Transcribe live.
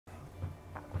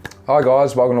Hi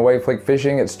guys, welcome to Flick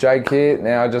Fishing. It's Jake here.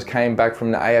 Now I just came back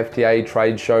from the AFTA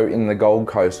trade show in the Gold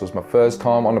Coast. It was my first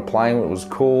time on a plane. It was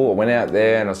cool. I went out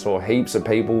there and I saw heaps of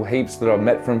people, heaps that I've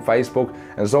met from Facebook.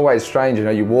 And it's always strange, you know,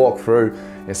 you walk through,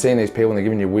 you're seeing these people and they're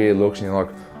giving you weird looks and you're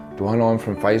like, do I know them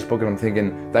from Facebook? And I'm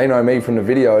thinking, they know me from the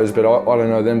videos, but I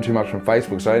don't know them too much from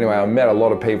Facebook. So anyway, I met a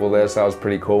lot of people there, so that was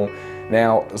pretty cool.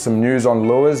 Now, some news on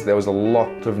lures. There was a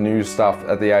lot of new stuff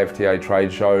at the AFTA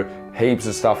trade show. Heaps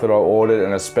of stuff that I ordered,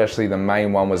 and especially the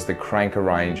main one was the Cranka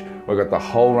range. We've got the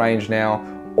whole range now,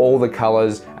 all the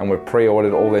colors, and we've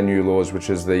pre-ordered all their new lures, which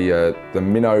is the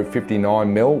Minnow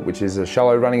 59mm, which is a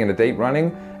shallow running and a deep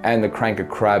running, and the Cranka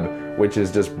crab, which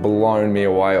has just blown me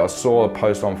away. I saw a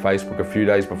post on Facebook a few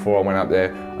days before I went up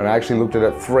there, and I actually looked at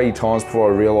it 3 times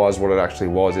before I realized what it actually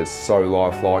was. It's so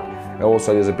lifelike. And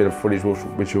also there's a bit of footage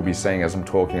which you'll be seeing as I'm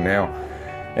talking now.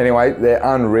 Anyway, they're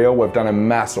unreal. We've done a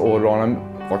mass order on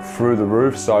them, like through the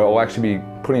roof, so I'll actually be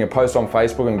putting a post on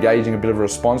Facebook and gauging a bit of a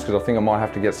response, because I think I might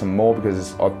have to get some more,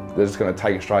 because they're just going to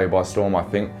take Australia by storm, I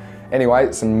think.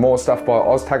 Anyway, some more stuff by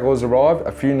Oz Tackle has arrived,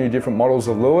 a few new different models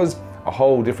of lures, a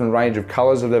whole different range of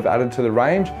colours that they've added to the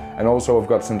range, and also I've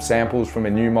got some samples from a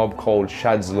new mob called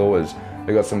Shad's Lures.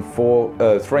 They've got some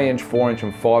 3-inch, 4-inch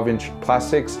and 5-inch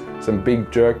plastics, some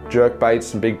big jerk baits,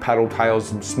 some big paddle tails,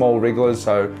 some small wrigglers,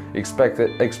 so expect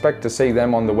to see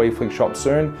them on the Flick shop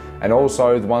soon. And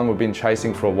also the one we've been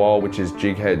chasing for a while, which is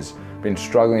jig heads. Been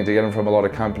struggling to get them from a lot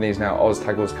of companies. Now Oz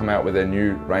Tackle's come out with their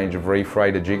new range of reef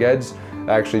rated jig heads.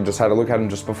 I actually just had a look at them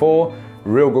just before.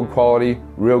 Real good quality,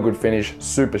 real good finish,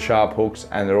 super sharp hooks,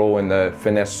 and they're all in the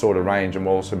finesse sort of range, and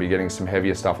we'll also be getting some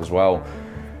heavier stuff as well.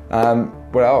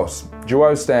 What else?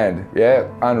 Duo stand, yeah,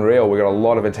 unreal. We got a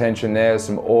lot of attention there.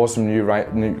 Some awesome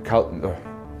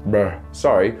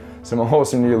some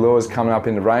awesome new lures coming up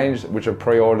in the range, which are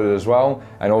pre-ordered as well,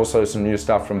 and also some new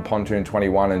stuff from Pontoon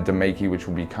 21 and Demiki, which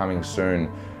will be coming soon.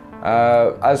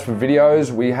 As for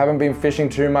videos, we haven't been fishing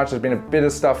too much. There's been a bit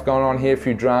of stuff going on here, a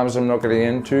few dramas I'm not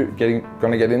going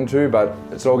to get into, but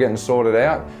it's all getting sorted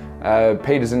out.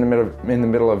 Peter's in the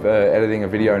middle of editing a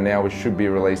video now, which should be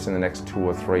released in the next 2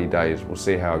 or 3 days. We'll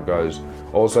see how it goes.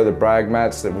 Also the brag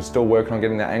mats, that we're still working on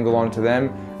getting the angle onto them,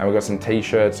 and we've got some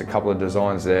t-shirts, a couple of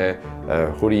designs there,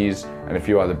 hoodies, and a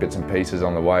few other bits and pieces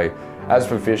on the way. As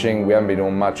for fishing, we haven't been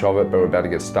doing much of it, but we're about to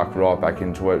get stuck right back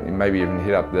into it, and maybe even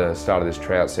hit up the start of this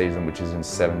trout season, which is in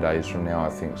 7 days from now, I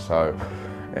think. So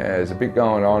yeah, there's a bit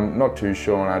going on, not too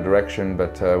sure on our direction,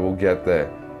 but we'll get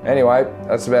there. Anyway,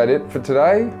 that's about it for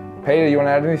today. Peter, you want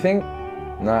to add anything?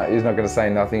 No, he's not going to say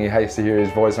nothing. He hates to hear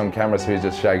his voice on camera, so he's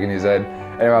just shaking his head.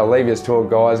 Anyway, I'll leave you to it,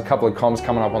 guys. A couple of comms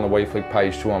coming up on the Flick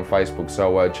page too on Facebook,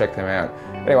 so check them out.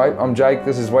 Anyway, I'm Jake,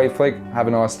 this is Flick. Have a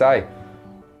nice day.